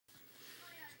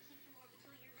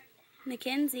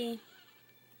Makenzie,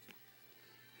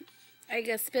 are you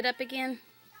going to spit up again?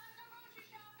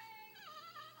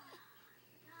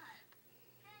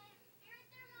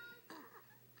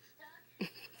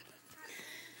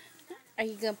 Are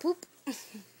you going to poop?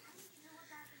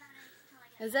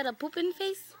 Is that a pooping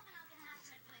face?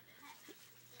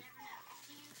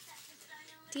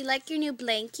 Do you like your new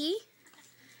blankie?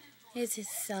 Is it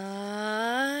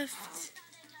soft?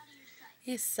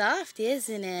 It's soft,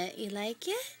 isn't it? You like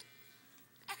it?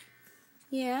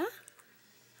 Yeah?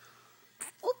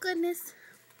 Oh, goodness.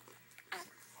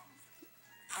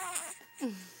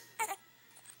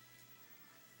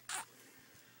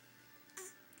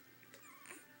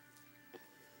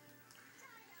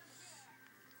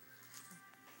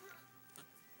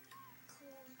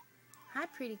 Hi,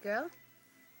 pretty girl.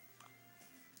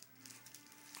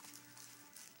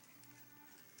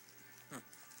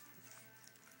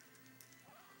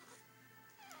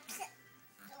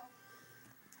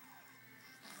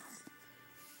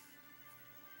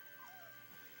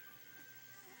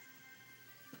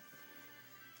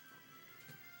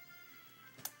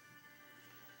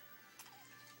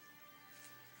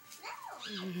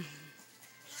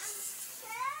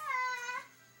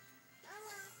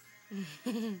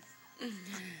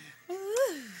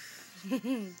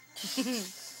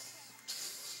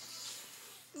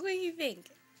 What do you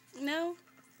think? No?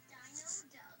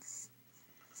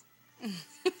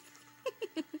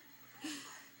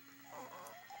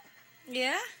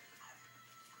 Yeah?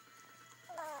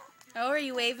 Oh, are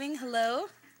you waving? Hello?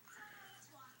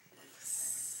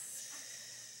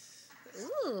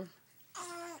 Ooh.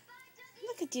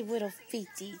 Look at your little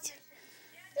feeties.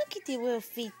 Look at your little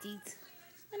feeties.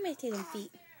 Let me see them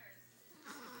feet.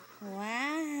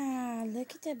 Wow.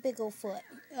 Look at that big old foot.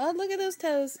 Oh, look at those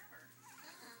toes.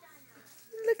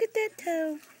 Look at that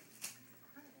toe.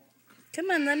 Come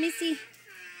on, let me see.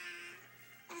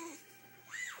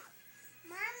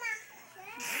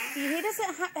 He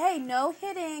doesn't hey, no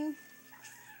hitting.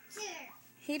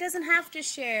 He doesn't have to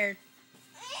share.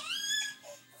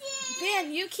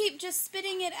 Ben, you keep just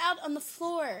spitting it out on the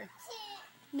floor.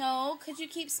 No, because you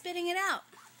keep spitting it out.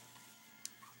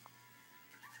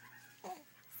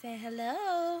 Say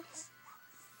hello.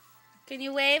 Can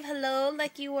you wave hello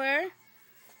like you were?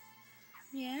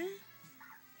 Yeah?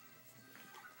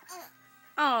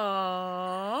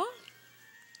 Aww.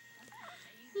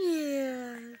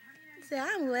 Yeah. Say,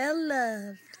 I'm well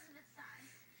loved.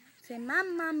 Say, my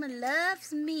mama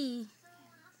loves me.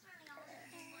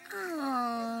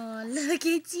 Oh, look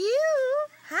at you.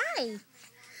 Hi.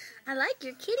 I like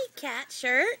your kitty cat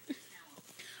shirt.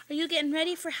 Are you getting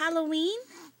ready for Halloween?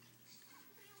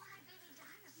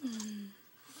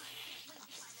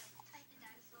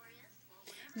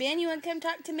 Ben, you want to come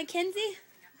talk to Makenzie?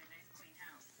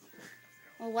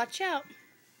 Well, watch out.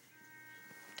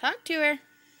 Talk to her.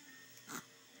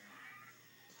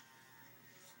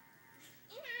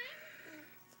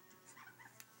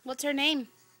 What's her name?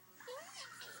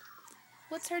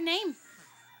 What's her name?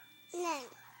 No.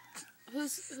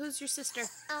 Who's your sister?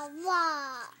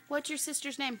 Wow. What's your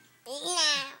sister's name?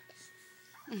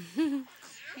 No.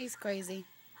 He's crazy.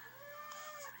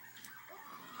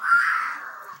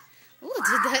 Ooh,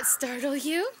 did that startle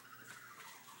you?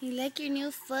 You like your new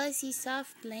fuzzy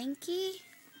soft blankie?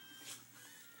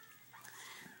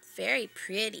 Very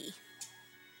pretty.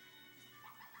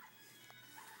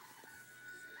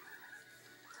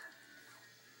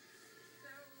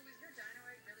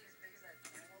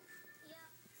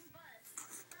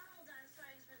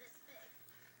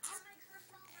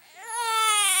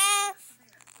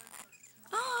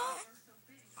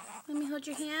 Let me hold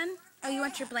your hand. Oh, you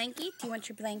want your blankie? Do you want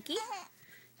your blankie?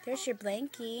 There's your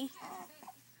blankie.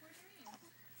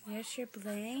 There's your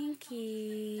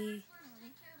blankie.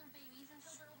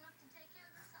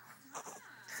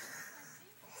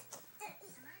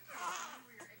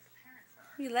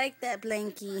 You like that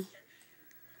blankie?